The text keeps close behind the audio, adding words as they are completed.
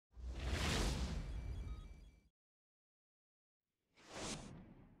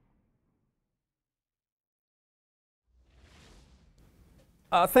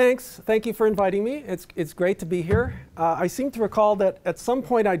Thanks. Thank you for inviting me. It's great to be here. I seem to recall that at some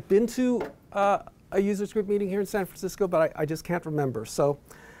point I'd been to a users group meeting here in San Francisco, but I just can't remember. So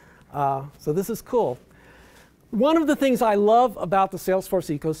this is cool. One of the things I love about the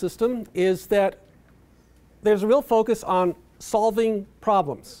Salesforce ecosystem is that there's a real focus on solving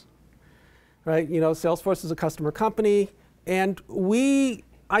problems. Right? You know, Salesforce is a customer company, and we,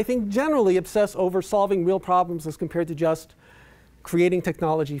 I think, generally obsess over solving real problems as compared to just creating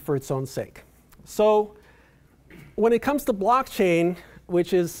technology for its own sake. So when it comes to blockchain,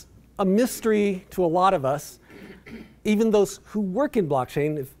 which is a mystery to a lot of us, even those who work in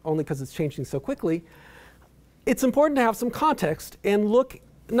blockchain, if only because it's changing so quickly, it's important to have some context and look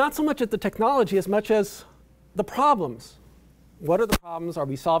not so much at the technology as much as the problems. What are the problems? Are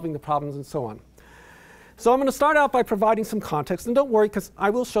we solving the problems? And so on. So I'm going to start out by providing some context. And don't worry, because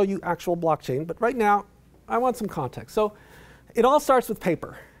I will show you actual blockchain. But right now, I want some context. So it all starts with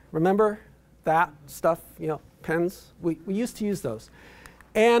paper. Remember that stuff, you know, pens? We used to use those.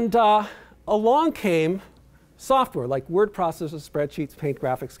 And along came software, like word processors, spreadsheets, Paint,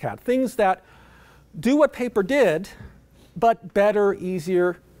 graphics, CAD. Things that do what paper did, but better,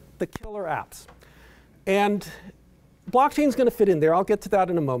 easier, the killer apps. And blockchain is going to fit in there. I'll get to that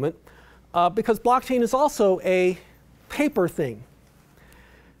in a moment. Because blockchain is also a paper thing.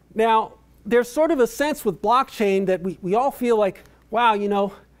 Now, there's sort of a sense with blockchain that we all feel like, wow, you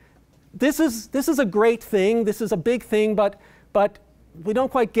know, this is a great thing, this is a big thing, but we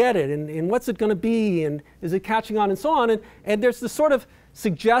don't quite get it, and what's it going to be, and is it catching on, and so on. And there's this sort of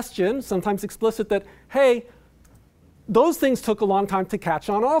suggestion, sometimes explicit, that, hey, those things took a long time to catch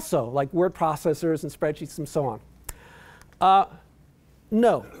on also, like word processors and spreadsheets and so on.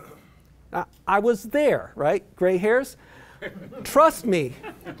 No. I was there, right? Gray hairs? Trust me.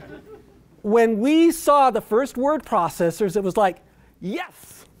 When we saw the first word processors, it was like,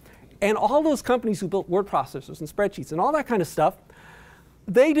 yes! And all those companies who built word processors and spreadsheets and all that kind of stuff,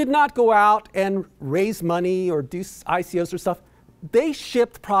 they did not go out and raise money or do ICOs or stuff. They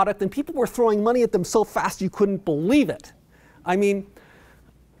shipped product, and people were throwing money at them so fast you couldn't believe it. I mean,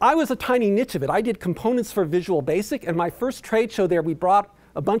 I was a tiny niche of it. I did components for Visual Basic, and my first trade show there, we brought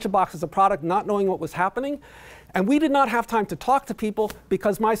a bunch of boxes of product, not knowing what was happening. And we did not have time to talk to people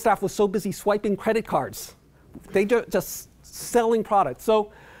because my staff was so busy swiping credit cards. They just selling products.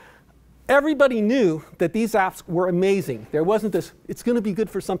 So everybody knew that these apps were amazing. There wasn't this, it's going to be good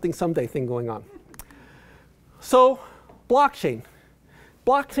for something someday thing going on. So blockchain.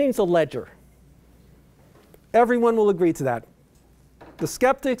 Blockchain's a ledger. Everyone will agree to that. The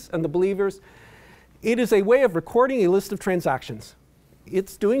skeptics and the believers. It is a way of recording a list of transactions.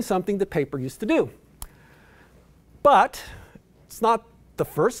 It's doing something that paper used to do. But it's not the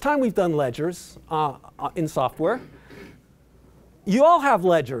first time we've done ledgers in software. You all have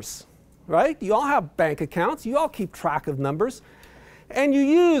ledgers, right? You all have bank accounts. You all keep track of numbers. And you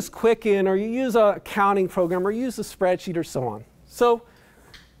use Quicken, or you use an accounting program, or you use a spreadsheet, or so on. So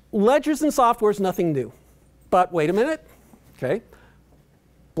ledgers in software is nothing new. But wait a minute. OK.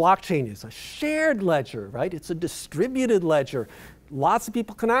 Blockchain is a shared ledger, right? It's a distributed ledger. Lots of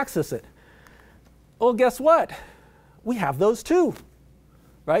people can access it. Well, guess what? We have those too,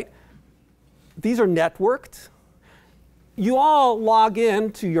 right? These are networked. You all log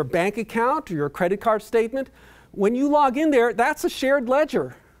in to your bank account or your credit card statement. When you log in there, that's a shared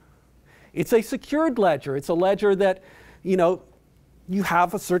ledger. It's a secured ledger. It's a ledger that, you know, you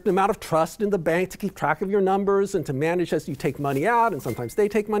have a certain amount of trust in the bank to keep track of your numbers and to manage as you take money out, and sometimes they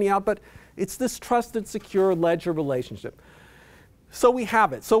take money out. But it's this trusted, secure ledger relationship. So we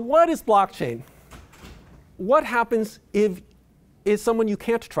have it. So what is blockchain? What happens if is someone you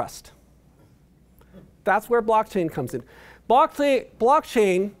can't trust? That's where blockchain comes in.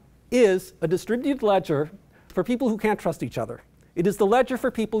 Blockchain is a distributed ledger for people who can't trust each other. It is the ledger for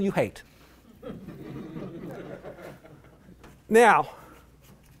people you hate. Now,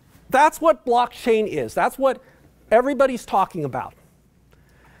 that's what blockchain is. That's what everybody's talking about.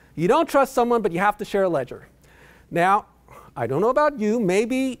 You don't trust someone, but you have to share a ledger. Now, I don't know about you.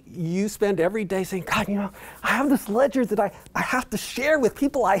 Maybe you spend every day saying, God, you know, I have this ledger that I have to share with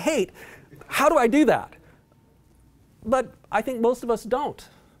people I hate. How do I do that? But I think most of us don't.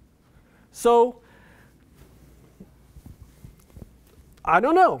 So I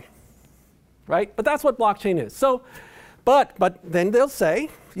don't know, right? But that's what blockchain is. So, but then they'll say,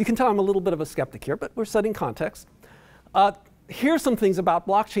 you can tell I'm a little bit of a skeptic here, but we're setting context. Here's some things about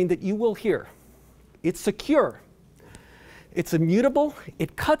blockchain that you will hear. It's secure. It's immutable.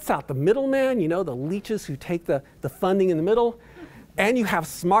 It cuts out the middleman, you know, the leeches who take the funding in the middle. And you have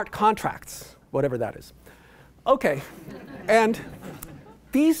smart contracts, whatever that is. OK. And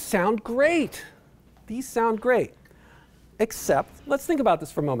These sound great. These sound great. Except, let's think about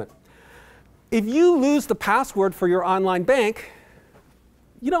this for a moment. If you lose the password for your online bank,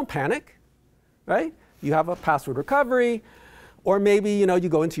 you don't panic, right? You have a password recovery, or maybe you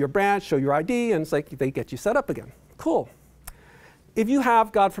go into your branch, show your ID, and it's like they get you set up again. Cool. If you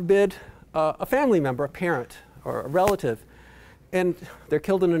have, God forbid, a family member, a parent, or a relative, and they're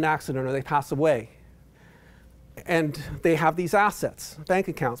killed in an accident or they pass away, and they have these assets, bank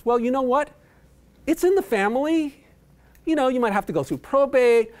accounts, well, you know what? It's in the family. You might have to go through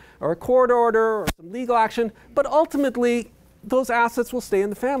probate or a court order or some legal action, but ultimately, those assets will stay in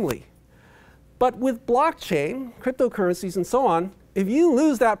the family. But with blockchain, cryptocurrencies, and so on, if you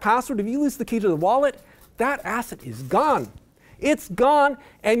lose that password, if you lose the key to the wallet, that asset is gone. It's gone,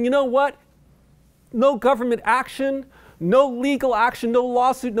 and you know what? No government action, no legal action, no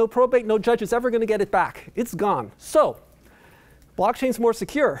lawsuit, no probate, no judge is ever going to get it back. It's gone. So, blockchain's more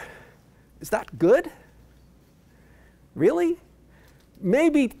secure. Is that good? Really?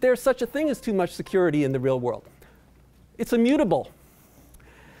 Maybe there's such a thing as too much security in the real world. It's immutable.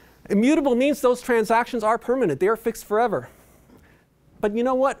 Immutable means those transactions are permanent. They are fixed forever. But you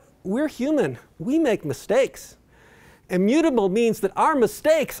know what? We're human. We make mistakes. Immutable means that our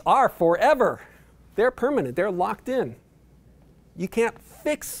mistakes are forever. They're permanent. They're locked in. You can't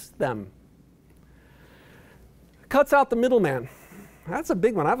fix them. Cuts out the middleman. That's a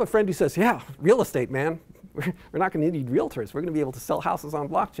big one. I have a friend who says, yeah, real estate, man. We're not going to need realtors. We're going to be able to sell houses on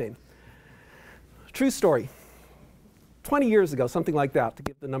blockchain. True story. 20 years ago, something like that, to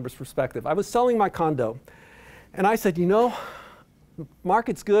give the numbers perspective, I was selling my condo. And I said,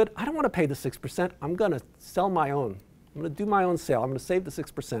 market's good. I don't want to pay the 6%. I'm going to sell my own. I'm going to do my own sale. I'm going to save the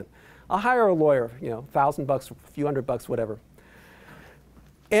 6%. I'll hire a lawyer, $1,000, a few $100, whatever.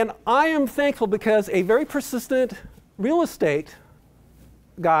 And I am thankful because a very persistent real estate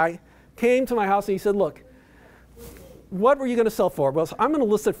guy came to my house and he said, look, what were you going to sell for? Well, I'm going to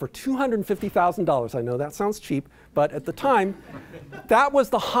list it for $250,000. I know that sounds cheap, but at the time, that was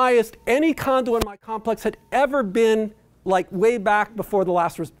the highest any condo in my complex had ever been, like way back before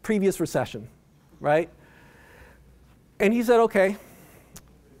the previous recession, right? And he said, okay,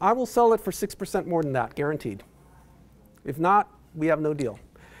 I will sell it for 6% more than that, guaranteed. If not, we have no deal.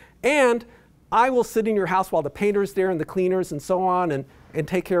 And I will sit in your house while the painter's there and the cleaners and so on and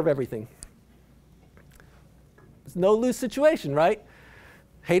take care of everything. It's no lose situation, right?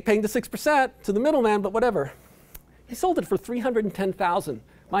 Hate paying the 6% to the middleman, but whatever. He sold it for $310,000.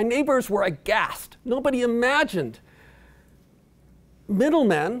 My neighbors were aghast. Nobody imagined.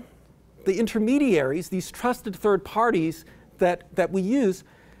 Middlemen, the intermediaries, these trusted third parties that we use,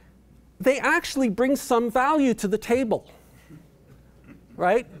 they actually bring some value to the table,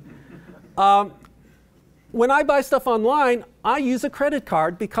 right? When I buy stuff online, I use a credit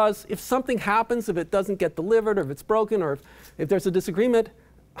card because if something happens, if it doesn't get delivered, or if it's broken, or if there's a disagreement,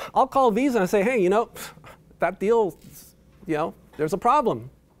 I'll call Visa and say, hey, that deal, there's a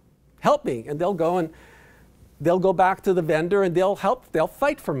problem. Help me. And they'll go back to the vendor and they'll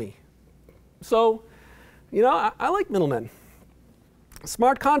fight for me. So, I like middlemen.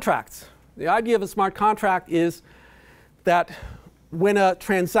 Smart contracts. The idea of a smart contract is that when a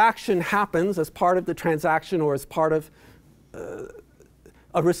transaction happens as part of the transaction or as part of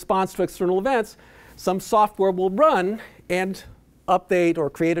a response to external events, some software will run and update or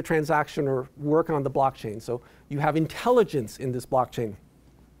create a transaction or work on the blockchain. So you have intelligence in this blockchain,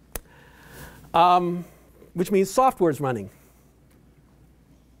 which means software is running.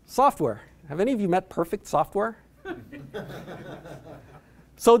 Software. Have any of you met perfect software?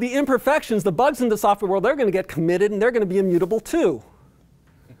 So the imperfections, the bugs in the software world, they're going to get committed and they're going to be immutable too,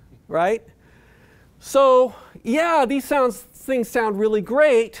 right? So yeah, these things sound really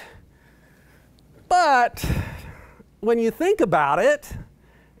great, but when you think about it,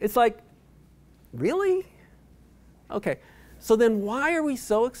 it's like, really? Okay, so then why are we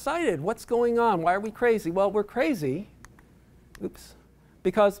so excited? What's going on? Why are we crazy? Well, we're crazy,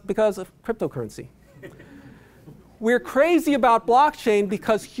 because of cryptocurrency. We're crazy about blockchain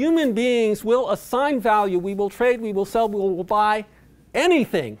because human beings will assign value. We will trade, we will sell, we will buy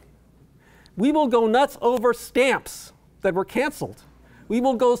anything. We will go nuts over stamps that were canceled. We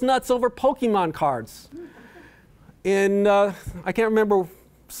will go nuts over Pokemon cards. In, I can't remember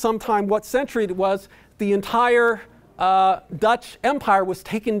sometime what century it was, the entire Dutch Empire was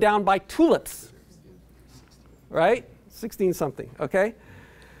taken down by tulips, right? 16-something, okay?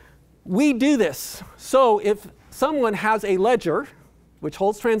 We do this. So if someone has a ledger which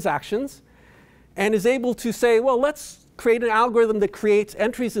holds transactions and is able to say, well, let's create an algorithm that creates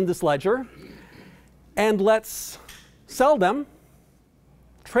entries in this ledger and let's sell them,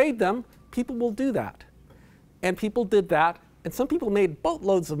 trade them, people will do that. And people did that, and some people made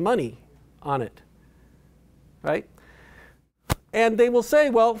boatloads of money on it, right? And they will say,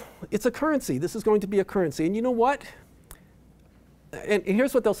 well, it's a currency. This is going to be a currency. And you know what? And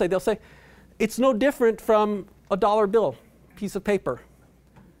here's what they'll say. They'll say, it's no different from a dollar bill, piece of paper.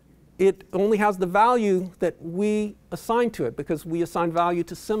 It only has the value that we assign to it because we assign value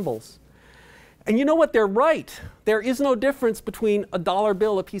to symbols. And you know what? They're right. There is no difference between a dollar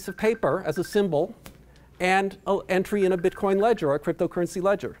bill, a piece of paper as a symbol, and an entry in a Bitcoin ledger or a cryptocurrency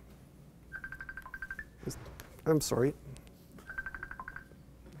ledger. I'm sorry.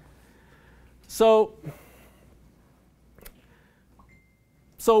 So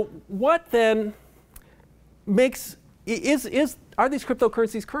what then makes, are these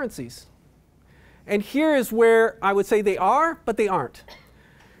cryptocurrencies currencies? And here is where I would say they are, but they aren't.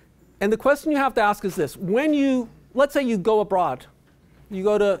 And the question you have to ask is this. When you, let's say you go abroad, you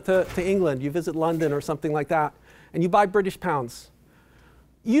go to England, you visit London or something like that, and you buy British pounds.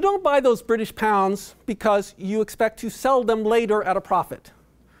 You don't buy those British pounds because you expect to sell them later at a profit.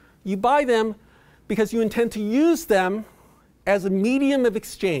 You buy them because you intend to use them as a medium of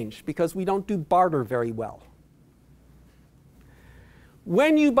exchange, because we don't do barter very well.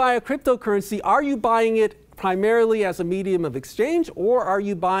 When you buy a cryptocurrency, are you buying it primarily as a medium of exchange, or are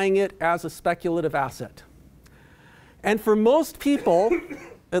you buying it as a speculative asset? And for most people,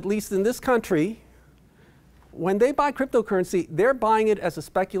 at least in this country, when they buy cryptocurrency, they're buying it as a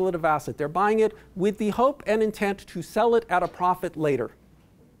speculative asset. They're buying it with the hope and intent to sell it at a profit later.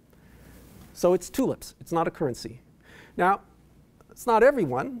 So it's tulips. It's not a currency. Now, it's not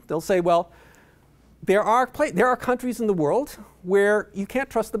everyone. They'll say, well, there are countries in the world where you can't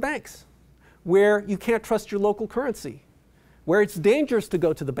trust the banks, where you can't trust your local currency, where it's dangerous to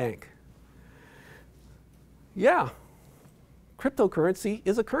go to the bank. Yeah, cryptocurrency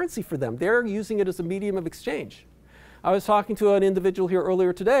is a currency for them. They're using it as a medium of exchange. I was talking to an individual here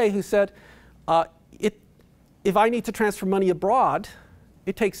earlier today who said, if I need to transfer money abroad,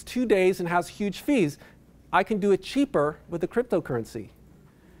 it takes 2 days and has huge fees. I can do it cheaper with a cryptocurrency.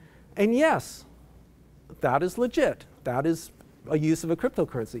 And yes, that is legit. That is a use of a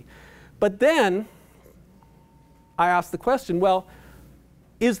cryptocurrency. But then I asked the question, well,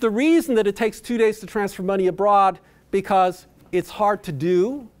 is the reason that it takes 2 days to transfer money abroad because it's hard to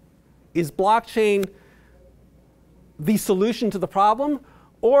do? Is blockchain the solution to the problem?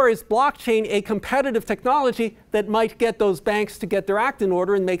 Or is blockchain a competitive technology that might get those banks to get their act in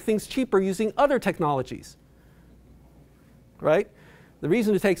order and make things cheaper using other technologies? Right? The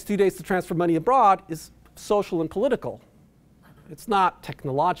reason it takes 2 days to transfer money abroad is social and political. It's not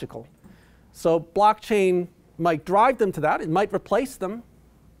technological. So blockchain might drive them to that. It might replace them.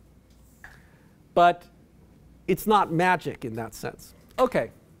 But it's not magic in that sense. OK.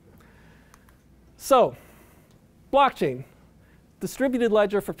 So blockchain, distributed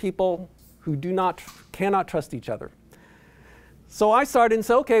ledger for people who cannot trust each other. So I started and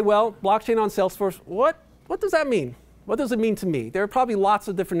said, OK, well, blockchain on Salesforce, what does that mean? What does it mean to me? There are probably lots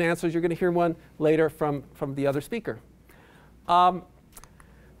of different answers. You're going to hear one later from the other speaker.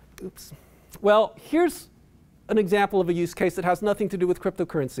 Oops. Well, here's an example of a use case that has nothing to do with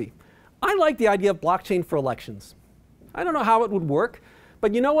cryptocurrency. I like the idea of blockchain for elections. I don't know how it would work,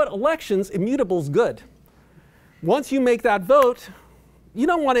 but you know what? Elections, immutable is good. Once you make that vote, you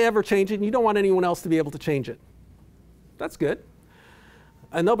don't want to ever change it, and you don't want anyone else to be able to change it. That's good.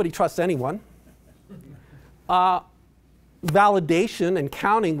 And nobody trusts anyone. Validation and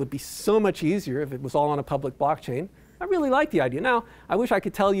counting would be so much easier if it was all on a public blockchain. I really like the idea. Now, I wish I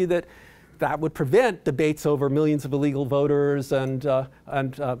could tell you that that would prevent debates over millions of illegal voters and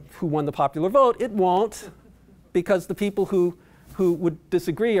who won the popular vote. It won't, because the people who would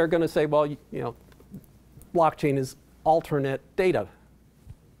disagree are going to say, well, you know, blockchain is alternate data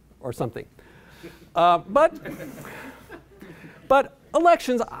or something. But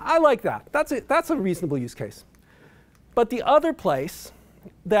elections, I like that. That's a reasonable use case. But the other place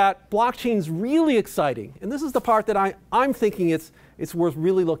that blockchain's really exciting, and this is the part that I'm thinking it's worth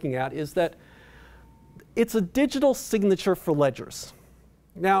really looking at, is that it's a digital signature for ledgers.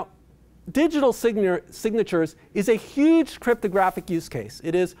 Now, digital signatures is a huge cryptographic use case.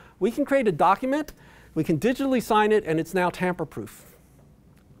 It is, we can create a document, we can digitally sign it, and it's now tamper-proof.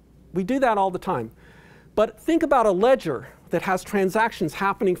 We do that all the time. But think about a ledger that has transactions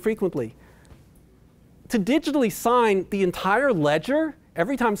happening frequently. To digitally sign the entire ledger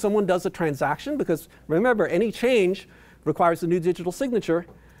every time someone does a transaction, because remember, any change requires a new digital signature,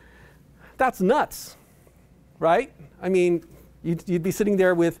 that's nuts, right? I mean, you'd be sitting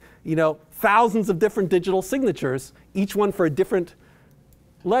there with, you know, thousands of different digital signatures, each one for a different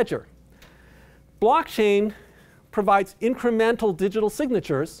ledger. Blockchain provides incremental digital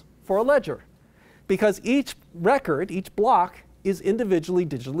signatures for a ledger because each record, each block, is individually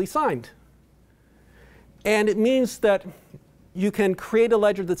digitally signed. And it means that you can create a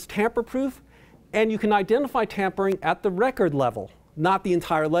ledger that's tamper-proof, and you can identify tampering at the record level, not the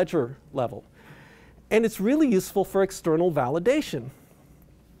entire ledger level. And it's really useful for external validation.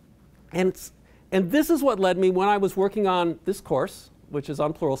 And this is what led me when I was working on this course, which is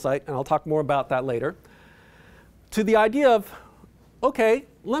on Pluralsight, and I'll talk more about that later, to the idea of, OK,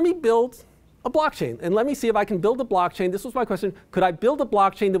 let me build a blockchain. And let me see if I can build a blockchain. This was my question. Could I build a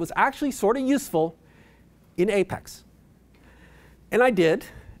blockchain that was actually sort of useful in Apex? And I did.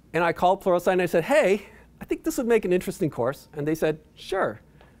 And I called Pluralsight and I said, hey, I think this would make an interesting course. And they said, sure.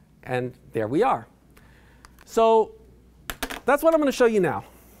 And there we are. So that's what I'm going to show you now.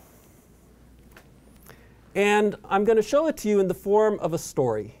 And I'm going to show it to you in the form of a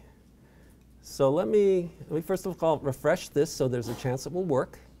story. So let me first of all refresh this so there's a chance it will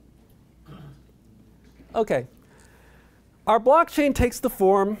work. OK. Our blockchain takes the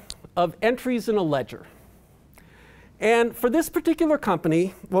form of entries in a ledger. And for this particular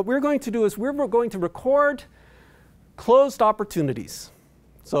company, what we're going to do is we're going to record closed opportunities.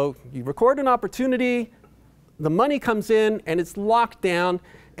 So you record an opportunity, the money comes in, and it's locked down.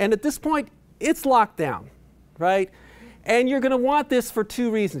 And at this point, it's locked down, right? And you're going to want this for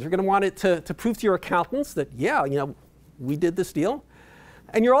two reasons. You're going to want it to prove to your accountants that, yeah, we did this deal.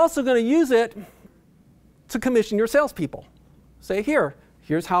 And you're also going to use it to commission your salespeople. Say,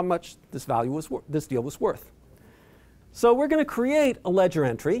 here's how much this deal was worth. So we're going to create a ledger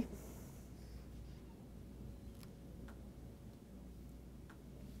entry.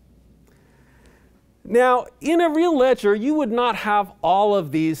 Now, in a real ledger, you would not have all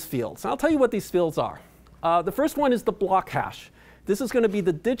of these fields. I'll tell you what these fields are. The first one is the block hash. This is going to be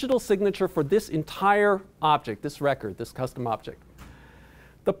the digital signature for this entire object, this record, this custom object.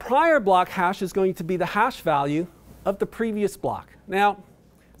 The prior block hash is going to be the hash value of the previous block. Now,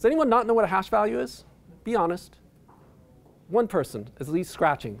 does anyone not know what a hash value is? Be honest. One person is at least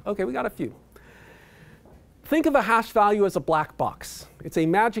scratching. OK, we got a few. Think of a hash value as a black box. It's a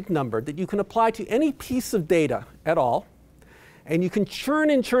magic number that you can apply to any piece of data at all. And you can churn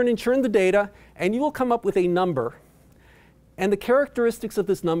and churn and churn the data, and you will come up with a number. And the characteristics of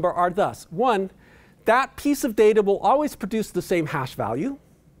this number are thus. One, that piece of data will always produce the same hash value,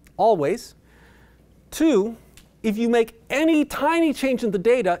 always. Two, if you make any tiny change in the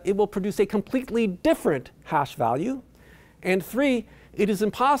data, it will produce a completely different hash value. And three, it is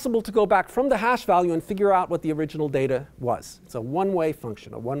impossible to go back from the hash value and figure out what the original data was. It's a one-way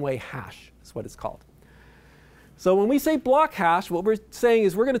function, a one-way hash is what it's called. So when we say block hash, what we're saying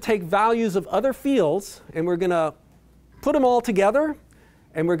is we're going to take values of other fields, and we're going to put them all together,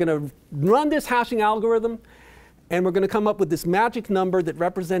 and we're going to run this hashing algorithm, and we're going to come up with this magic number that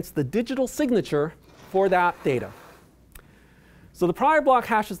represents the digital signature for that data. So the prior block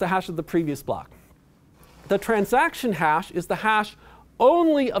hash is the hash of the previous block. The transaction hash is the hash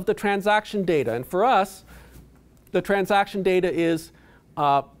only of the transaction data. And for us, the transaction data is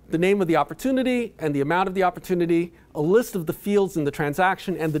the name of the opportunity and the amount of the opportunity, a list of the fields in the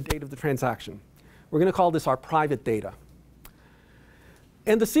transaction, and the date of the transaction. We're going to call this our private data.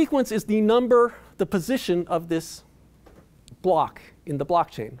 And the sequence is the number, the position of this block in the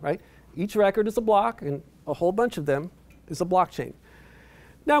blockchain, right? Each record is a block, and a whole bunch of them is a blockchain.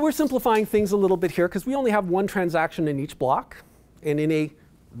 Now, we're simplifying things a little bit here, because we only have one transaction in each block. And in a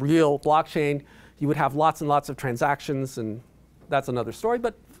real blockchain, you would have lots and lots of transactions, and that's another story.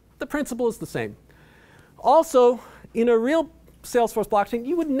 But the principle is the same. Also, in a real Salesforce blockchain,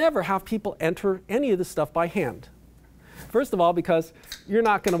 you would never have people enter any of this stuff by hand. First of all, because you're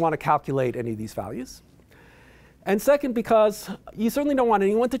not going to want to calculate any of these values. And second, because you certainly don't want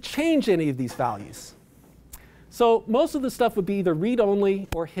anyone to change any of these values. So most of the stuff would be either read-only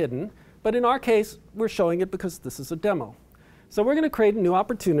or hidden. But in our case, we're showing it because this is a demo. So we're going to create a new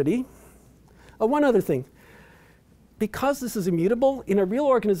opportunity. Oh, one other thing. Because this is immutable, in a real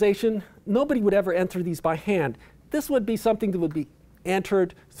organization, nobody would ever enter these by hand. This would be something that would be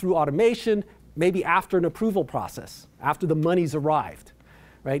entered through automation, maybe after an approval process, after the money's arrived.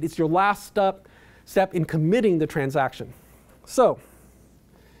 Right? It's your last step in committing the transaction. So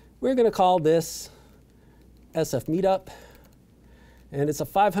we're going to call this SF Meetup. And it's a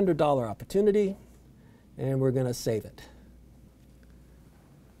 $500 opportunity. And we're going to save it.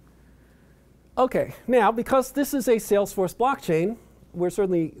 OK, now, because this is a Salesforce blockchain, we're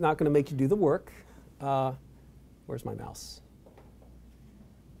certainly not going to make you do the work. Where's my mouse?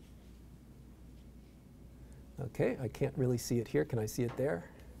 OK, I can't really see it here. Can I see it there?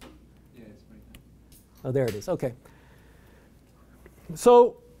 Yeah, it's right there. Oh, there it is. OK.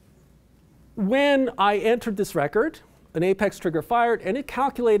 So when I entered this record, an Apex trigger fired, and it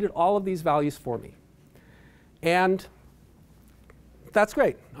calculated all of these values for me. And that's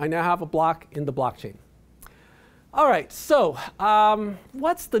great. I now have a block in the blockchain. All right, so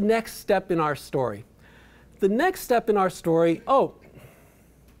what's the next step in our story? The next step in our story, oh,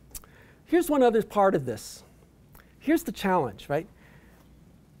 here's one other part of this. Here's the challenge, right?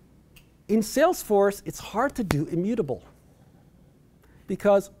 In Salesforce, it's hard to do immutable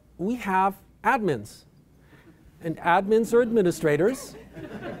because we have admins. And admins are administrators.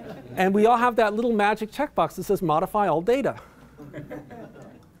 And we all have that little magic checkbox that says modify all data.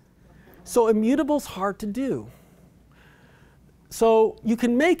 So immutable's hard to do. So you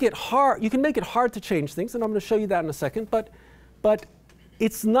can make it hard. You can make it hard to change things, and I'm going to show you that in a second. But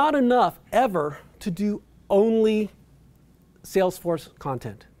it's not enough ever to do only Salesforce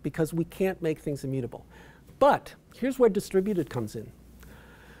content because we can't make things immutable. But here's where distributed comes in.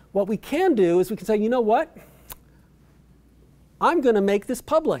 What we can do is we can say, you know what? I'm going to make this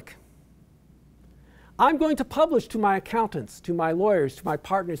public. I'm going to publish to my accountants, to my lawyers, to my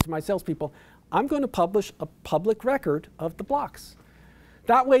partners, to my salespeople. I'm going to publish a public record of the blocks.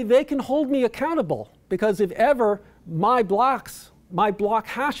 That way they can hold me accountable, because if ever my block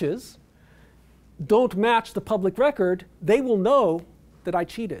hashes don't match the public record, they will know that I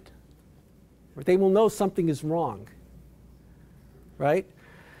cheated. Or they will know something is wrong. Right?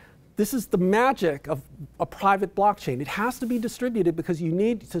 This is the magic of a private blockchain. It has to be distributed because you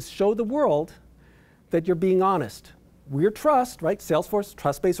need to show the world that you're being honest. We're trust, right? Salesforce,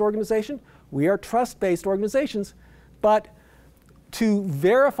 trust-based organization. We are trust-based organizations. But to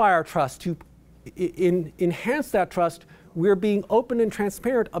verify our trust, to enhance that trust, we're being open and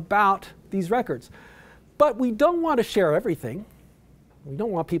transparent about these records. But we don't want to share everything. We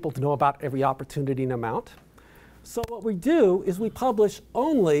don't want people to know about every opportunity and amount. So what we do is we publish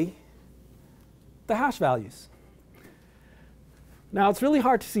only the hash values. Now, it's really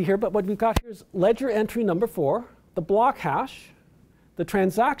hard to see here, but what we've got here is ledger entry number 4, the block hash, the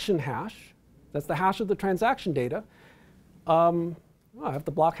transaction hash. That's the hash of the transaction data. Oh, I have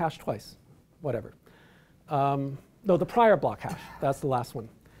the block hash twice. Whatever. No, the prior block hash. That's the last one.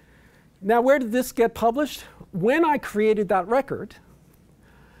 Now, where did this get published? When I created that record,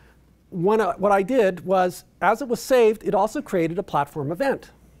 what I did was, as it was saved, it also created a platform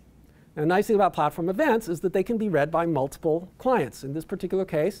event. And the nice thing about platform events is that they can be read by multiple clients. In this particular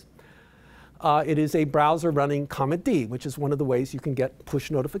case, it is a browser running Comet D, which is one of the ways you can get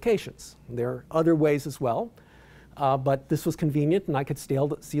push notifications. There are other ways as well, but this was convenient, and I could steal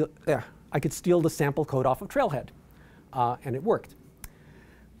the sample code off of Trailhead, and it worked.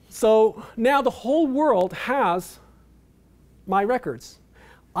 So now the whole world has my records.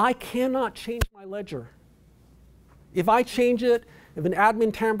 I cannot change my ledger. If I change it, if an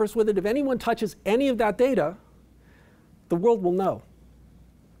admin tampers with it, if anyone touches any of that data, the world will know.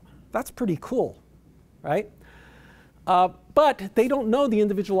 That's pretty cool, right? But they don't know the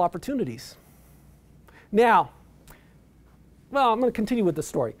individual opportunities. Now, well, I'm going to continue with the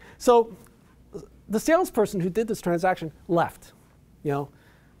story. So the salesperson who did this transaction left. You know,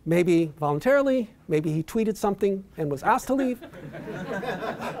 maybe voluntarily, maybe he tweeted something and was asked to leave.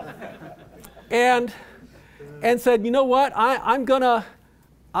 And said, you know what, I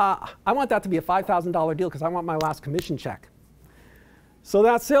want that to be a $5,000 deal because I want my last commission check. So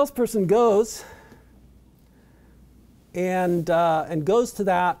that salesperson goes and goes to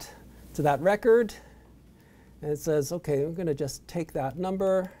that record, and it says, OK, we're going to just take that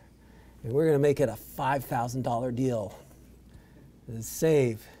number, and we're going to make it a $5,000 deal. And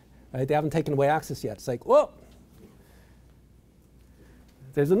save. Right? They haven't taken away access yet. It's like, whoa.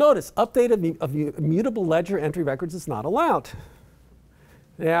 There's a notice, update of immutable ledger entry records is not allowed.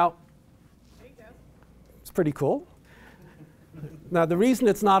 Now, it's pretty cool. Now, the reason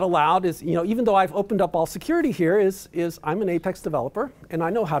it's not allowed is, you know, even though I've opened up all security here, is I'm an Apex developer, and I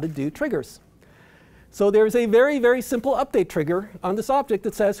know how to do triggers. So there's a very, very simple update trigger on this object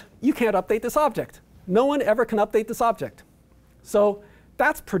that says, you can't update this object. No one ever can update this object. So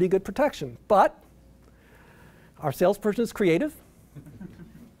that's pretty good protection. But our salesperson is creative,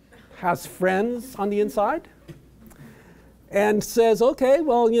 has friends on the inside, and says, OK,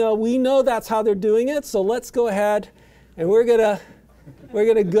 well, you know, we know that's how they're doing it, so let's go ahead and we're gonna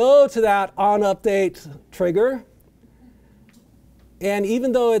go to that onUpdate trigger. And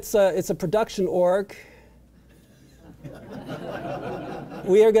even though it's a production org,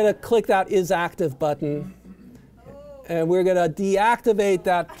 we are going to click that isActive button, and we're going to deactivate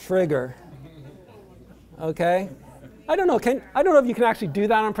that trigger. Okay? I don't know if you can actually do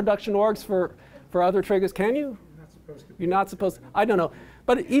that on production orgs for other triggers. Can you? You're not supposed to. I don't know.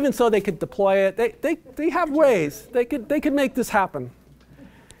 But even so, they could deploy it. They have ways. They could make this happen.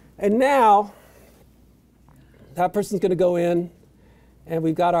 And now, that person's going to go in, and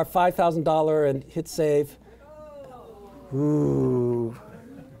we've got our $5,000 and hit save. Ooh.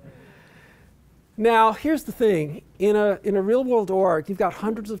 Now, here's the thing. In a real-world org, you've got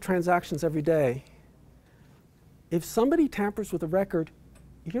hundreds of transactions every day. If somebody tampers with a record,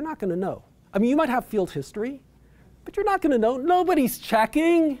 you're not going to know. I mean, you might have field history, but you're not going to know. Nobody's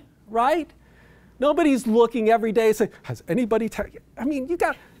checking, right? Nobody's looking every day saying, has anybody I mean, you've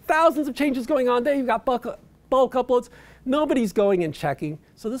got thousands of changes going on there. You've got bulk uploads. Nobody's going and checking.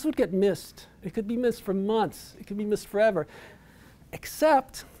 So this would get missed. It could be missed for months. It could be missed forever.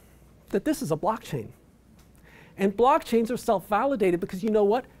 Except that this is a blockchain. And blockchains are self-validated because you know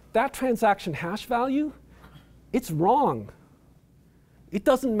what? That transaction hash value, it's wrong. It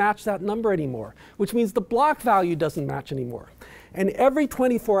doesn't match that number anymore, which means the block value doesn't match anymore. And every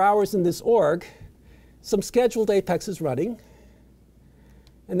 24 hours in this org, some scheduled apex is running.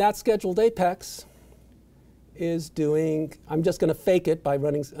 And that scheduled apex is doing, I'm just going to fake it by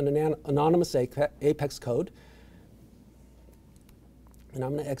running an anonymous apex code. And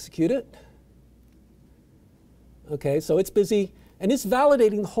I'm going to execute it. OK, so it's busy. And it's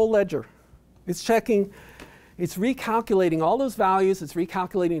validating the whole ledger. It's checking. It's recalculating all those values. It's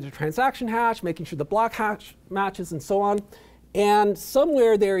recalculating the transaction hash, making sure the block hash matches, and so on. And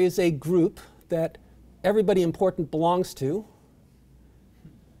somewhere there is a group that everybody important belongs to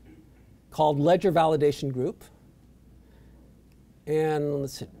called ledger validation group. And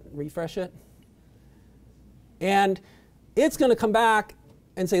let's refresh it. And it's going to come back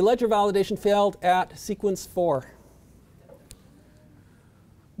and say ledger validation failed at sequence 4.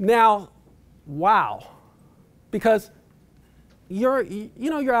 Now, wow. Because your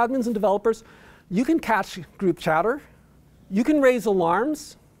admins and developers, you can catch group chatter. You can raise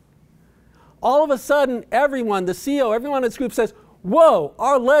alarms. All of a sudden, everyone, the CEO, everyone in this group says, whoa,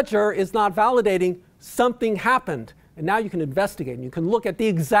 our ledger is not validating. Something happened. And now you can investigate. And you can look at the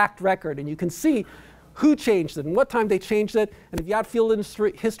exact record. And you can see who changed it and what time they changed it. And if you had field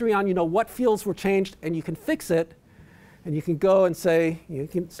history on, you know what fields were changed. And you can fix it. And you can go and say,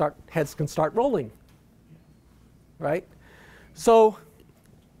 heads can start rolling. Right? So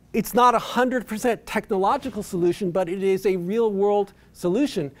it's not a 100% technological solution, but it is a real-world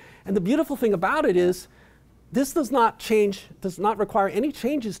solution. And the beautiful thing about it is this does not require any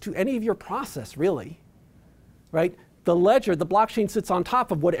changes to any of your process, really. Right? The ledger, the blockchain sits on top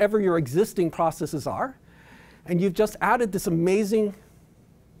of whatever your existing processes are. And you've just added this amazing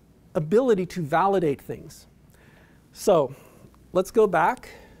ability to validate things. So let's go back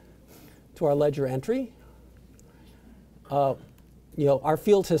to our ledger entry. Our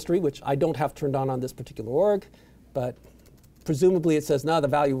field history, which I don't have turned on this particular org, but presumably it says, no, the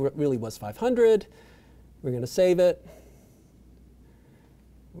value really was 500. We're going to save it.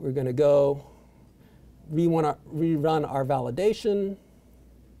 We're going to go rerun our validation.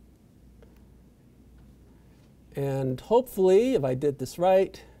 And hopefully, if I did this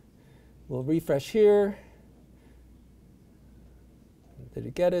right, we'll refresh here. Did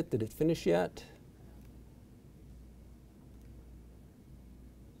it get it? Did it finish yet?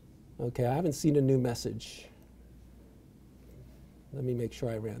 OK, I haven't seen a new message. Let me make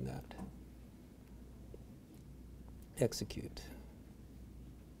sure I ran that. Execute.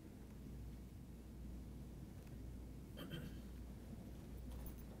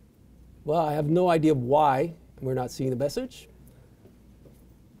 Well, I have no idea why we're not seeing the message.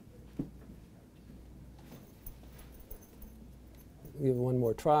 Give it one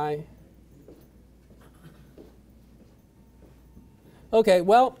more try. OK,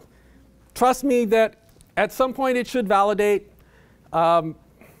 well, trust me that at some point it should validate. The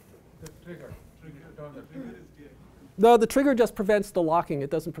trigger. No, the trigger just prevents the locking. It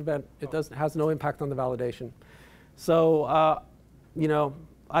doesn't prevent. It has no impact on the validation. So,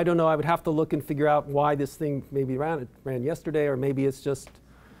 I don't know. I would have to look and figure out why this thing maybe ran. It ran yesterday, or maybe it's just,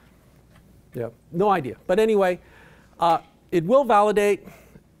 no idea. But anyway, it will validate,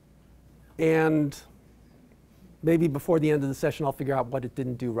 and maybe before the end of the session, I'll figure out what it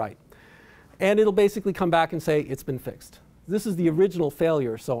didn't do right. And it'll basically come back and say it's been fixed. This is the original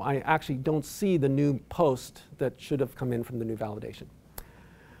failure, so I actually don't see the new post that should have come in from the new validation.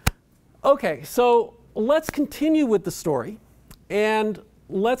 OK, so let's continue with the story. And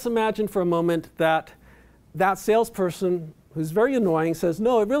let's imagine for a moment that that salesperson, who's very annoying, says,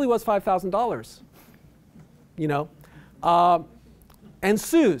 no, it really was $5,000. And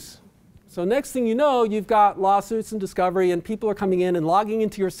sues. So next thing you know, you've got lawsuits and discovery, and people are coming in and logging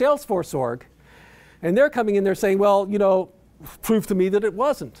into your Salesforce org. And they're coming in there saying, well, you know, prove to me that it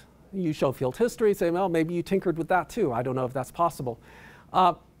wasn't. You show field history, say, well, maybe you tinkered with that too. I don't know if that's possible.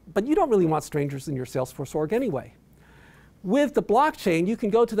 But you don't really want strangers in your Salesforce org anyway. With the blockchain, you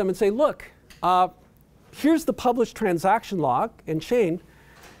can go to them and say, look, here's the published transaction log and chain.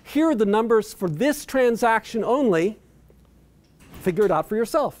 Here are the numbers for this transaction only. Figure it out for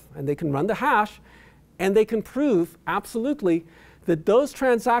yourself. And they can run the hash, and they can prove absolutely that those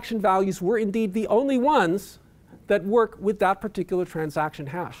transaction values were indeed the only ones that work with that particular transaction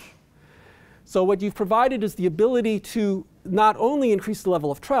hash. So what you've provided is the ability to not only increase the level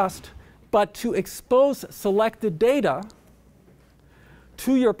of trust, but to expose selected data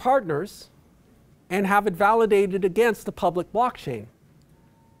to your partners and have it validated against the public blockchain.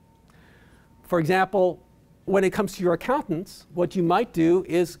 For example, when it comes to your accountants, what you might do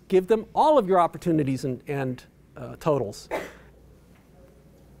is give them all of your opportunities and totals.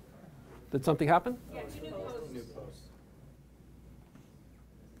 Did something happen? Yeah, new posts.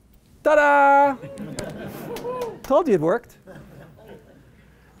 Ta-da! Told you it worked.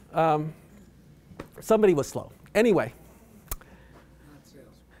 Somebody was slow. Anyway.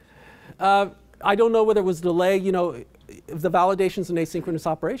 I don't know whether it was a delay. You know, if the validation's an asynchronous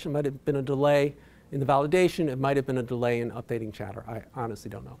operation, it might have been a delay in the validation. It might have been a delay in updating chatter. I honestly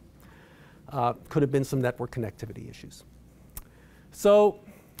don't know. Could have been some network connectivity issues. So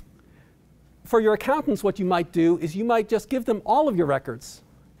for your accountants, what you might do is you might just give them all of your records.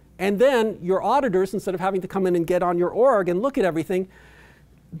 And then your auditors, instead of having to come in and get on your org and look at everything,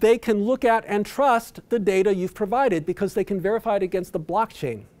 they can look at and trust the data you've provided because they can verify it against the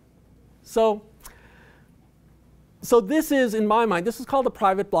blockchain. So this is, in my mind, this is called a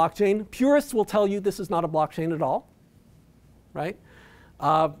private blockchain. Purists will tell you this is not a blockchain at all, right?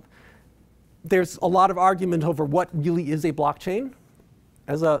 There's a lot of argument over what really is a blockchain.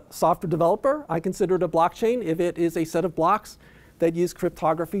 As a software developer, I consider it a blockchain if it is a set of blocks that use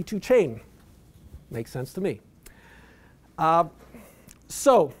cryptography to chain. Makes sense to me. But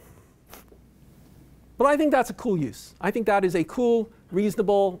I think that's a cool use. I think that is a cool,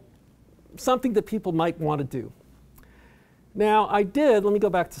 reasonable, something that people might want to do. Now, let me go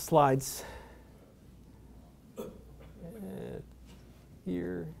back to slides.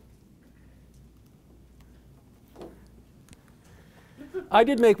 Here. I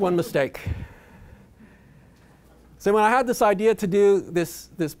did make one mistake. So when I had this idea to do this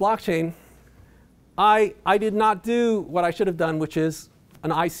blockchain, I did not do what I should have done, which is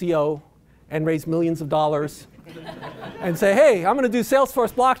an ICO and raise millions of dollars and say, hey, I'm going to do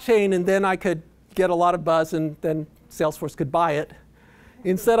Salesforce blockchain, and then I could get a lot of buzz, and then Salesforce could buy it.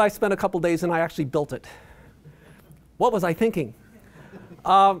 Instead, I spent a couple days and I actually built it. What was I thinking?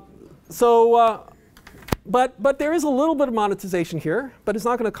 But there is a little bit of monetization here, but it's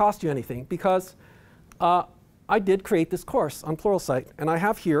not going to cost you anything because I did create this course on Pluralsight, and I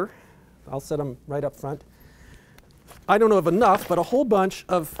have here, I'll set them right up front. I don't know of enough, but a whole bunch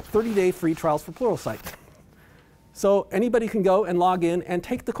of 30-day free trials for Pluralsight. So anybody can go and log in and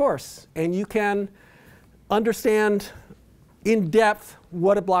take the course, and you can understand in depth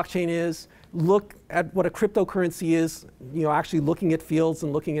what a blockchain is, look at what a cryptocurrency is, you know, actually looking at fields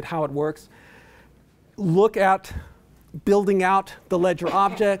and looking at how it works, look at building out the ledger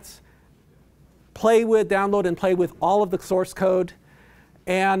objects, play with, download and play with all of the source code,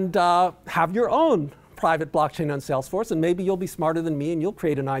 and have your own private blockchain on Salesforce, and maybe you'll be smarter than me and you'll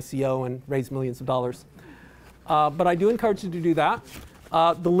create an ICO and raise millions of dollars. But I do encourage you to do that.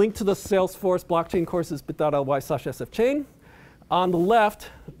 The link to the Salesforce blockchain course is bit.ly/sfchain. On the left,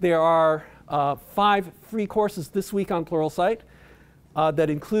 there are 5 free courses this week on Pluralsight that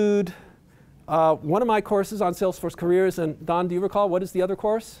include one of my courses on Salesforce careers. And Don, do you recall, what is the other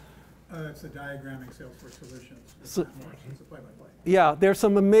course? It's the diagramming Salesforce solutions. It's a play-by-play. Yeah, there's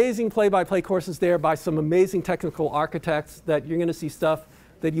some amazing play-by-play courses there by some amazing technical architects that you're going to see stuff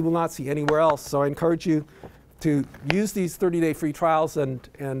that you will not see anywhere else. So I encourage you to use these 30-day free trials and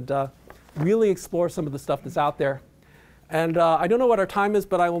really explore some of the stuff that's out there. And I don't know what our time is,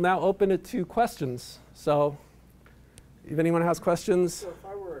 but I will now open it to questions. So if anyone has questions. So if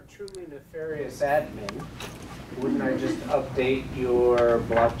I were a truly nefarious admin, wouldn't I just update your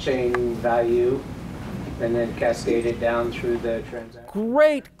blockchain value and then cascade it down through the transaction?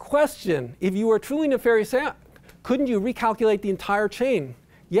 Great question. If you were truly nefarious, couldn't you recalculate the entire chain?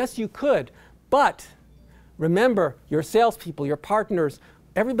 Yes, you could. But remember, your salespeople, your partners,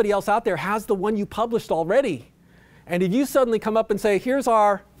 everybody else out there has the one you published already. And if you suddenly come up and say, here's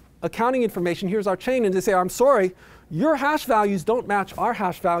our accounting information, here's our chain, and they say, I'm sorry, your hash values don't match our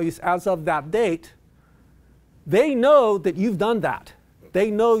hash values as of that date, they know that you've done that.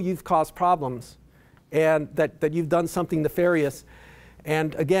 They know you've caused problems and that you've done something nefarious.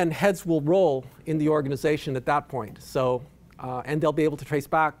 And again, heads will roll in the organization at that point. So, and they'll be able to trace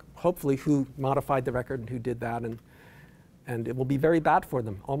back, hopefully, who modified the record and who did that. And it will be very bad for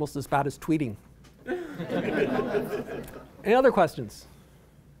them, almost as bad as tweeting. Any other questions?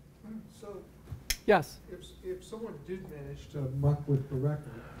 So, Yes? if someone did manage to muck with the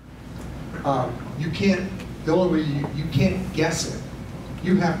record, You can't, the only way you can't guess it.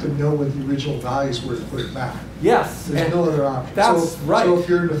 You have to know what the original values were to put it back. Yes. There's no other option. That's right. So if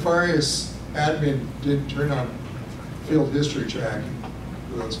your nefarious admin didn't turn on field history tracking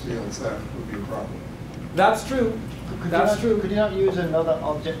for those fields, that would be a problem. That's true. That's true. Could you not use another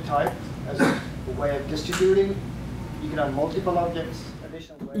object type as a way of distributing? You can have multiple objects,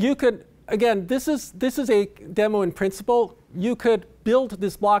 additional ways. You could, again, this is a demo in principle. You could build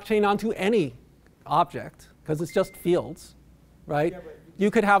this blockchain onto any object, because it's just fields, right? Yeah, but you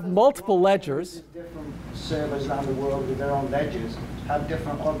could have multiple ledgers. Different servers around the world with their own ledgers have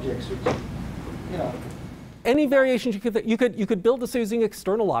different objects, which, you know. Any variations you could build this using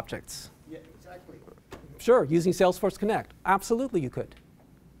external objects. Yeah, exactly. Sure, using Salesforce Connect. Absolutely you could,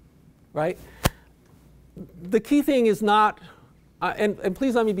 right? The key thing is not, and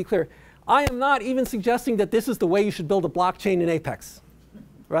please let me be clear, I am not even suggesting that this is the way you should build a blockchain in Apex,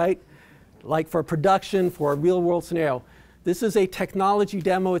 right? Like for production, for a real world scenario. This is a technology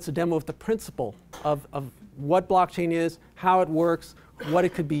demo. It's a demo of the principle of what blockchain is, how it works, what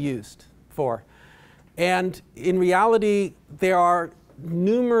it could be used for. And in reality, there are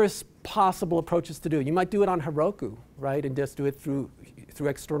numerous possible approaches to do it. You might do it on Heroku, right? And just do it through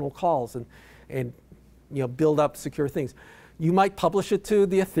external calls and build up secure things. You might publish it to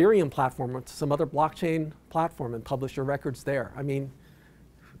the Ethereum platform or to some other blockchain platform and publish your records there. I mean,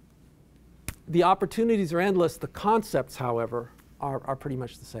 the opportunities are endless. The concepts, however, are pretty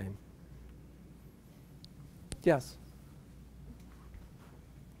much the same. Yes?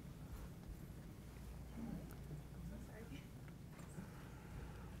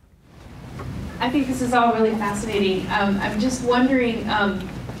 I think this is all really fascinating. I'm just wondering,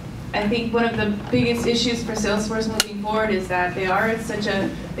 I think one of the biggest issues for Salesforce moving forward is that they are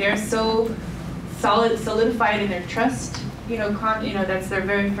so solidified in their trust, that's their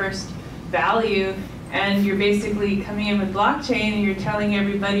very first value, and you're basically coming in with blockchain and you're telling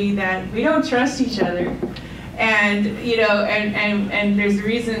everybody that we don't trust each other. And and there's a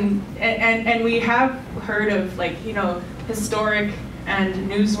reason, and we have heard of historic and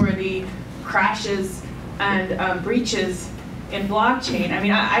newsworthy crashes and breaches in blockchain. I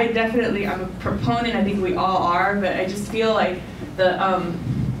mean, I definitely, I'm a proponent, I think we all are, but I just feel like the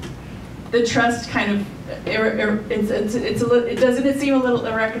trust kind of, doesn't it seem a little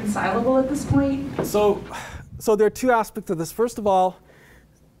irreconcilable at this point? So there are two aspects of this. First of all,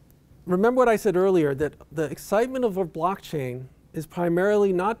 remember what I said earlier, that the excitement of a blockchain is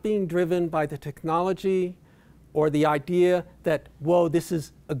primarily not being driven by the technology or the idea that, whoa, this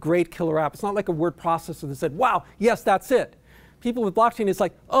is a great killer app. It's not like a word processor that said, wow, yes, that's it. People with blockchain, it's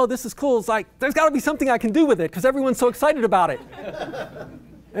like, oh, this is cool. It's like, there's got to be something I can do with it because everyone's so excited about it.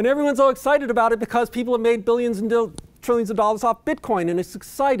 And everyone's so excited about it because people have made billions and trillions of dollars off Bitcoin, and it's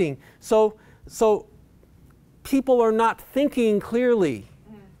exciting. So people are not thinking clearly,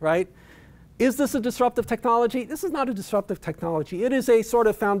 right? Is this a disruptive technology? This is not a disruptive technology. It is a sort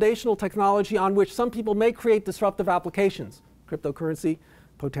of foundational technology on which some people may create disruptive applications, cryptocurrency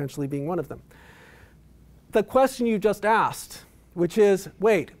potentially being one of them. The question you just asked, which is,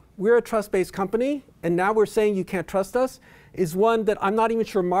 wait, we're a trust-based company, and now we're saying you can't trust us, is one that I'm not even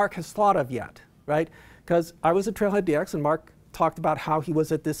sure Mark has thought of yet, right? Because I was at Trailhead DX, and Mark talked about how he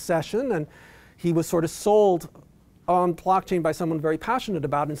was at this session, and he was sort of sold on blockchain by someone very passionate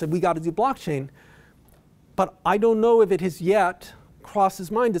about it and said, we got to do blockchain. But I don't know if it has yet crossed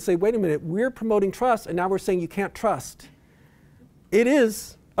his mind to say, wait a minute, we're promoting trust, and now we're saying you can't trust. It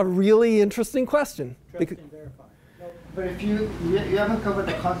is a really interesting question. Trust and verify. No, but if you haven't covered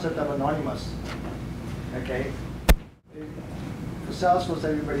the concept of anonymous, okay? For Salesforce,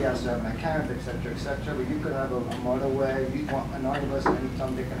 everybody has to have an account, etc., etc. But you could have a model where you want anonymous, and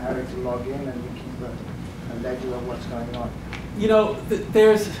anytime they can have it to log in, and you keep a ledger of what's going on.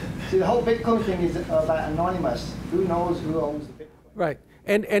 There's... See, the whole Bitcoin thing is about anonymous. Who knows who owns the Bitcoin? Right.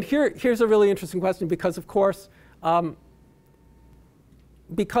 And here's a really interesting question, because, of course,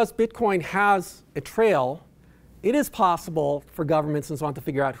 because Bitcoin has a trail, it is possible for governments and so on to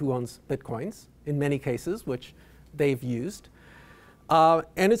figure out who owns Bitcoins in many cases, which they've used.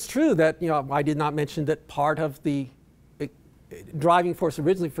 And it's true that, I did not mention that part of the driving force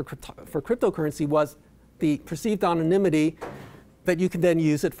originally for cryptocurrency was the perceived anonymity that you can then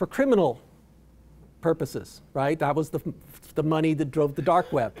use it for criminal purposes, right? That was the money that drove the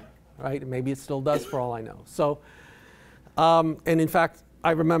dark web, right? And maybe it still does for all I know. So, and in fact,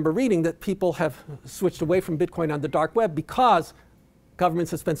 I remember reading that people have switched away from Bitcoin on the dark web because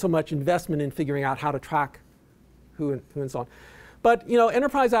governments have spent so much investment in figuring out how to track who and so on. But you know,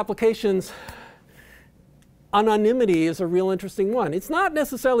 enterprise applications, anonymity is a real interesting one. It's not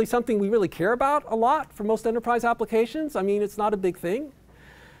necessarily something we really care about a lot for most enterprise applications. I mean, it's not a big thing.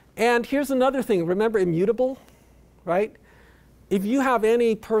 And here's another thing. Remember immutable, right? If you have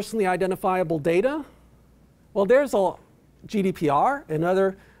any personally identifiable data, well, there's a GDPR and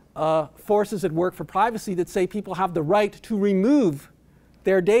other forces at work for privacy that say people have the right to remove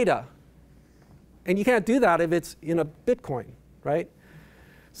their data. And you can't do that if it's in a Bitcoin, right?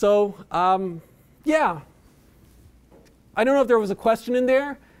 So, yeah. I don't know if there was a question in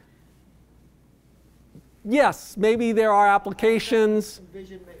there. Yes, maybe there are applications.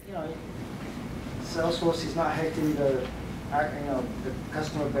 Envision, you know, Salesforce is not hitting the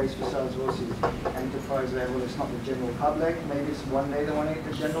customer base for Salesforce is enterprise level. It's not the general public. Maybe it's one day they want to hit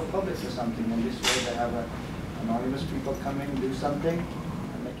the general public or something. And this way they have anonymous people come in and do something.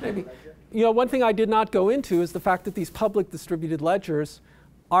 And make maybe. You know, one thing I did not go into is the fact that these public distributed ledgers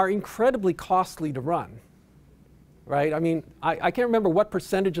are incredibly costly to run. Right? I mean, I can't remember what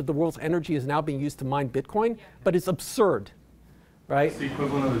percentage of the world's energy is now being used to mine Bitcoin, but it's absurd, right? It's the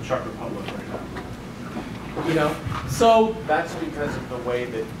equivalent of the Czech Republic right now. You know, so that's because of the way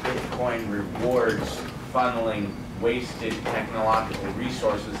that Bitcoin rewards funneling wasted technological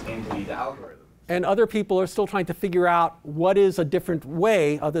resources into these algorithms. And other people are still trying to figure out what is a different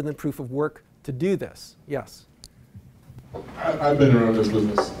way other than proof of work to do this. Yes. I've been around this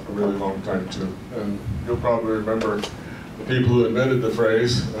business a really long time too, and you'll probably remember the people who invented the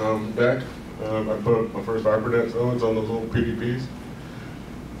phrase DEC. I put my first ARPANET zones on those little PDPs.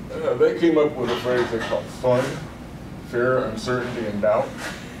 They came up with a phrase they called FUD, fear, uncertainty, and doubt.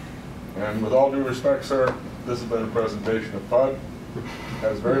 And with all due respect, sir, this has been a presentation of FUD. It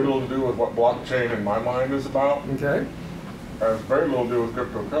has very little to do with what blockchain in my mind is about. Okay. It has very little to do with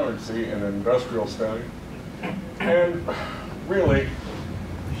cryptocurrency in an industrial setting. And really,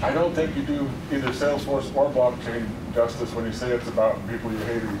 I don't think you do either Salesforce or blockchain justice when you say it's about people you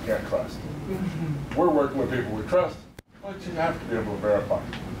hate or you can't trust. We're working with people we trust, but you have to be able to verify.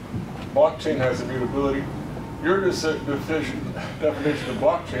 Blockchain has immutability. Your definition of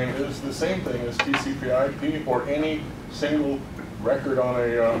blockchain is the same thing as TCP/IP or any single record on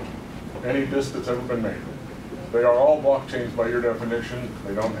any disk that's ever been made. They are all blockchains by your definition.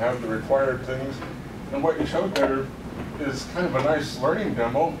 They don't have the required things. And what you showed there is kind of a nice learning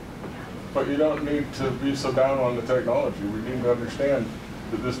demo, but you don't need to be so down on the technology. We need to understand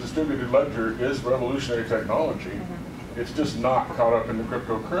that this distributed ledger is revolutionary technology. It's just not caught up in the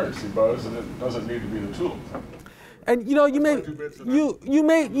cryptocurrency buzz, and it doesn't need to be the tool. And you know, you may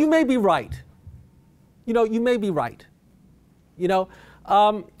be right. You know, you may be right. You know,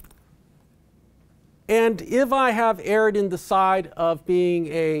 and if I have erred in the side of being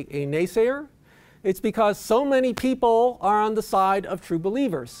a naysayer, it's because so many people are on the side of true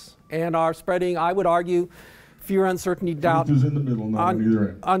believers and are spreading, I would argue, fear, uncertainty, doubt Truth is in the middle, not on either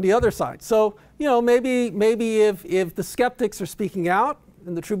end. On the other side. So, you know, maybe if the skeptics are speaking out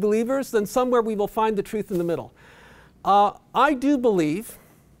and the true believers, then somewhere we will find the truth in the middle. I do believe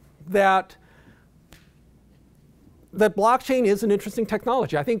that blockchain is an interesting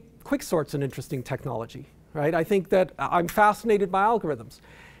technology. I think Quicksort's an interesting technology, right? I think that I'm fascinated by algorithms.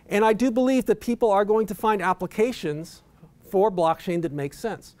 And I do believe that people are going to find applications for blockchain that make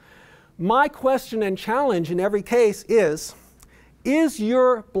sense. My question and challenge in every case is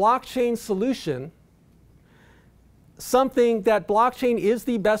your blockchain solution something that blockchain is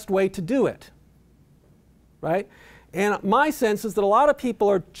the best way to do it, right? And my sense is that a lot of people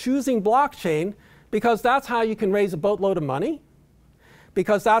are choosing blockchain because that's how you can raise a boatload of money,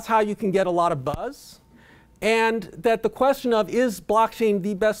 because that's how you can get a lot of buzz, and that the question of is blockchain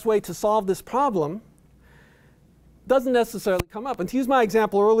the best way to solve this problem doesn't necessarily come up. And to use my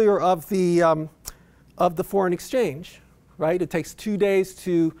example earlier of the foreign exchange, right? It takes 2 days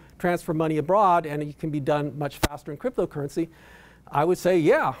to transfer money abroad, and it can be done much faster in cryptocurrency. I would say,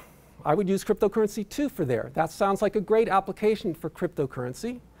 yeah, I would use cryptocurrency too for there. That sounds like a great application for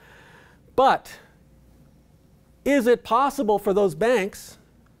cryptocurrency. But is it possible for those banks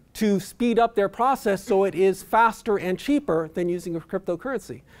to speed up their process so it is faster and cheaper than using a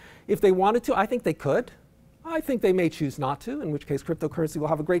cryptocurrency? If they wanted to, I think they could. I think they may choose not to, in which case cryptocurrency will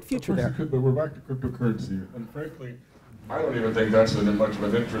have a great future there. Could, but we're back to cryptocurrency. And frankly, I don't even think that's much of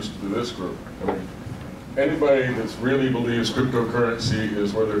an interest to this group. I mean, anybody that really believes cryptocurrency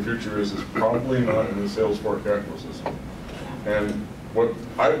is where their future is probably not in the Salesforce ecosystem. And what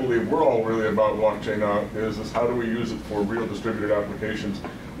I believe we're all really about blockchain now is how do we use it for real distributed applications,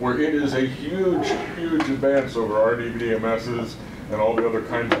 where it is a huge, huge advance over RDBMSs and all the other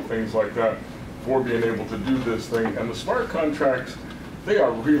kinds of things like that for being able to do this thing. And the smart contracts, they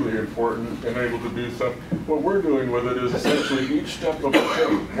are really important and able to do stuff. What we're doing with it is essentially each step of the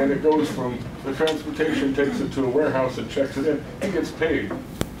chain. When it goes from the transportation takes it to a warehouse and checks it in, he gets paid.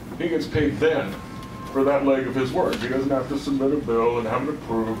 He gets paid then for that leg of his work. He doesn't have to submit a bill and have it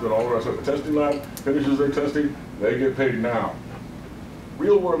approved and all the rest of it. The testing lab finishes their testing, they get paid now.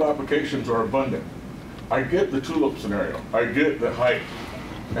 Real world applications are abundant. I get the tulip scenario. I get the hype.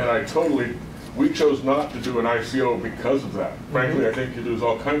 And we chose not to do an ICO because of that. Frankly, I think you lose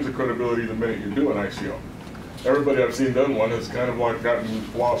all kinds of credibility the minute you do an ICO. Everybody I've seen done one has kind of like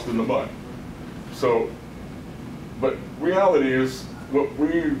gotten lost in the mud. So, but reality is, what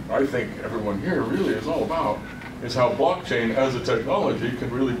I think everyone here really is all about is how blockchain as a technology can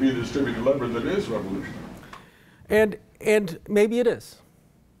really be the distributed ledger that is revolutionary. And maybe it is.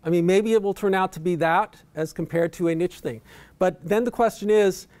 I mean, maybe it will turn out to be that as compared to a niche thing. But then the question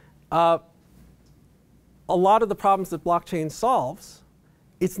is, a lot of the problems that blockchain solves,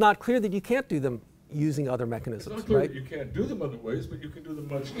 it's not clear that you can't do them using other mechanisms, it's not clear right? that you can't do them other ways, but you can do them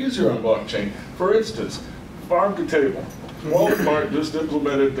much easier on blockchain. For instance, farm to table. Walmart just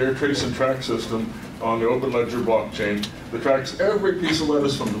implemented their trace and track system on the Open Ledger blockchain that tracks every piece of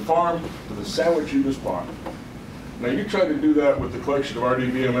lettuce from the farm to the sandwich you just bought. Now you try to do that with the collection of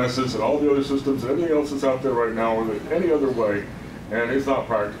RDBMSs and all the other systems and everything else that's out there right now or any other way, and it's not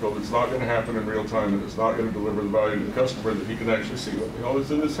practical, it's not going to happen in real time, and it's not going to deliver the value to the customer that he can actually see what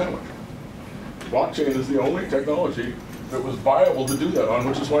is in his sandwich. Blockchain is the only technology that was viable to do that on,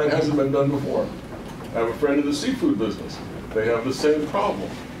 which is why it hasn't been done before. I have a friend in the seafood business. They have the same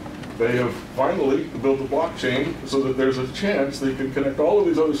problem. They have finally built a blockchain so that there's a chance they can connect all of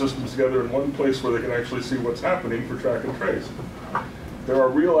these other systems together in one place where they can actually see what's happening for track and trace. There are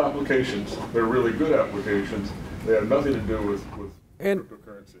real applications. They're really good applications. They have nothing to do with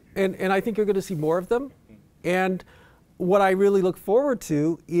cryptocurrency. And I think you're going to see more of them. And what I really look forward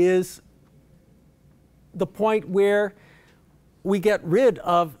to is the point where we get rid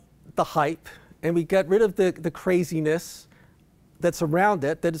of the hype and we get rid of the craziness that's around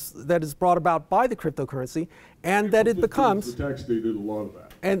it, that is brought about by the cryptocurrency, and that it becomes. The tax day did a lot of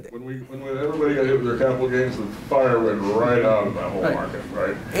that. And when everybody got hit with their capital gains, the fire went right out of that whole market,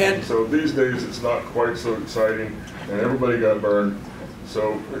 right? And so these days it's not quite so exciting, and everybody got burned.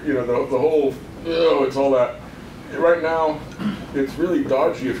 So you know the whole, it's all that. Right now, it's really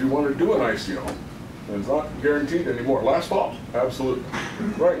dodgy if you want to do an ICO. And it's not guaranteed anymore. Last fall, absolutely.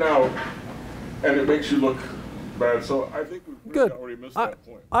 Right now, and it makes you look bad. So I think we've really already missed that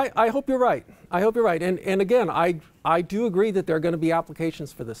point. I hope you're right. I hope you're right. And again, I do agree that there are going to be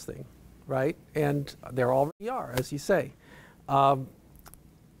applications for this thing, right? And there already are, as you say. But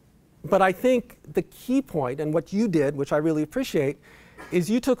I think the key point, and what you did, which I really appreciate, is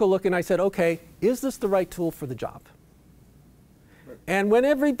you took a look and I said, okay, is this the right tool for the job? And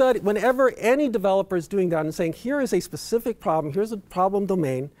whenever any developer is doing that and saying, here is a specific problem, here's a problem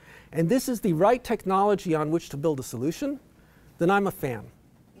domain, and this is the right technology on which to build a solution, then I'm a fan.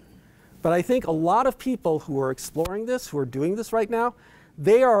 But I think a lot of people who are exploring this, who are doing this right now,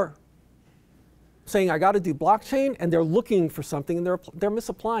 they are saying, I got to do blockchain, and they're looking for something, and they're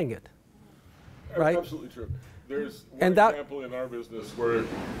misapplying it. Right? Absolutely true. There's one example in our business where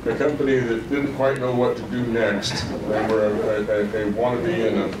a company that didn't quite know what to do next, they were a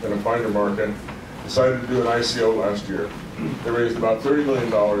wannabe in a finder market, decided to do an ICO last year. They raised about $30 million.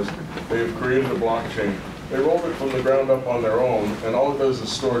 They have created a blockchain. They rolled it from the ground up on their own, and all it does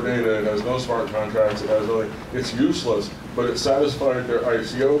is store data. It has no smart contracts. It's useless, but it satisfied their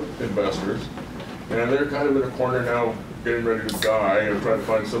ICO investors, and they're kind of in a corner now, getting ready to die and trying to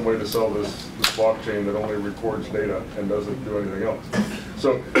find some way to sell this blockchain that only records data and doesn't do anything else.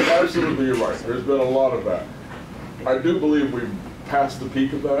 So absolutely you're right. There's been a lot of that. I do believe we've passed the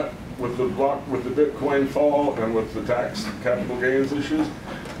peak of that with the Bitcoin fall and with the tax capital gains issues.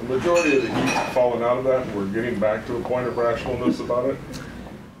 The majority of the heat's fallen out of that, and we're getting back to a point of rationalness about it.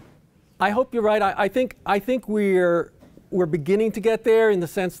 I hope you're right. I think we're beginning to get there in the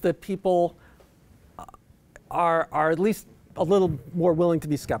sense that people are at least a little more willing to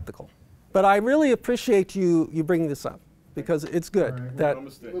be skeptical. But I really appreciate you bringing this up, because it's good. Right, that, a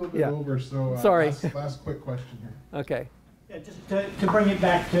little bit over, so sorry. Last quick question here. Okay. Yeah, just to bring it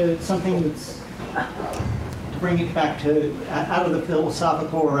back to something that's to bring it back to out of the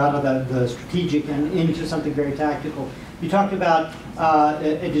philosophical or out of the strategic and into something very tactical. You talked about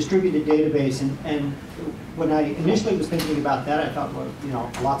a distributed database, and when I initially was thinking about that, I thought, well, you know,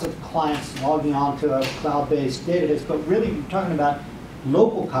 lots of clients logging on to a cloud-based database, but really you're talking about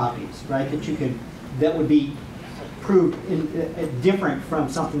local copies, right? That would be proved different from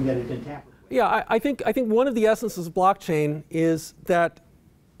something that had been tampered with. Yeah, I think one of the essences of blockchain is that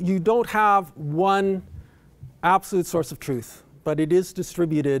you don't have one absolute source of truth, but it is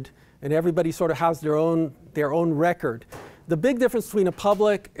distributed, and everybody sort of has their own record. The big difference between a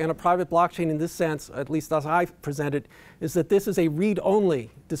public and a private blockchain in this sense, at least as I present it, is that this is a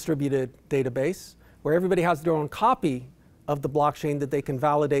read-only distributed database where everybody has their own copy of the blockchain that they can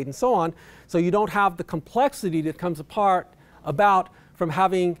validate and so on. So you don't have the complexity that comes about from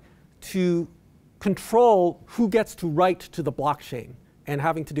having to control who gets to write to the blockchain and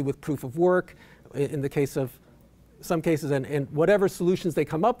having to do with proof of work in the case of some cases, and whatever solutions they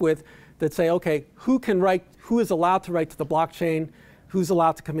come up with that say, okay, who is allowed to write to the blockchain, who's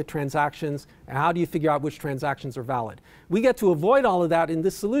allowed to commit transactions, and how do you figure out which transactions are valid? We get to avoid all of that in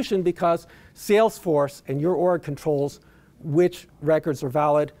this solution because Salesforce and your org controls which records are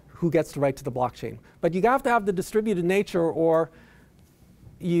valid, who gets to write to the blockchain. But you have to have the distributed nature, or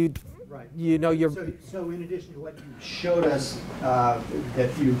you're. So in addition to what you showed us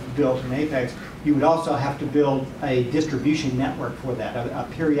that you built in Apex, you would also have to build a distribution network for that, a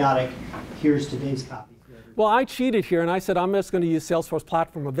periodic, here's today's copy. Well, I cheated here, and I said I'm just going to use Salesforce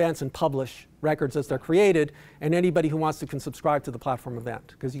platform events and publish records as they're created, and anybody who wants to can subscribe to the platform event,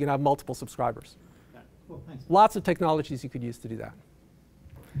 because you can have multiple subscribers. Cool, thanks. Lots of technologies you could use to do that.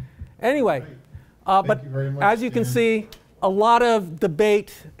 Anyway, Thank you very much, as you can Dan. see, a lot of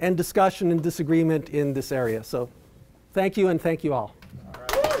debate and discussion and disagreement in this area. So thank you, and thank you all.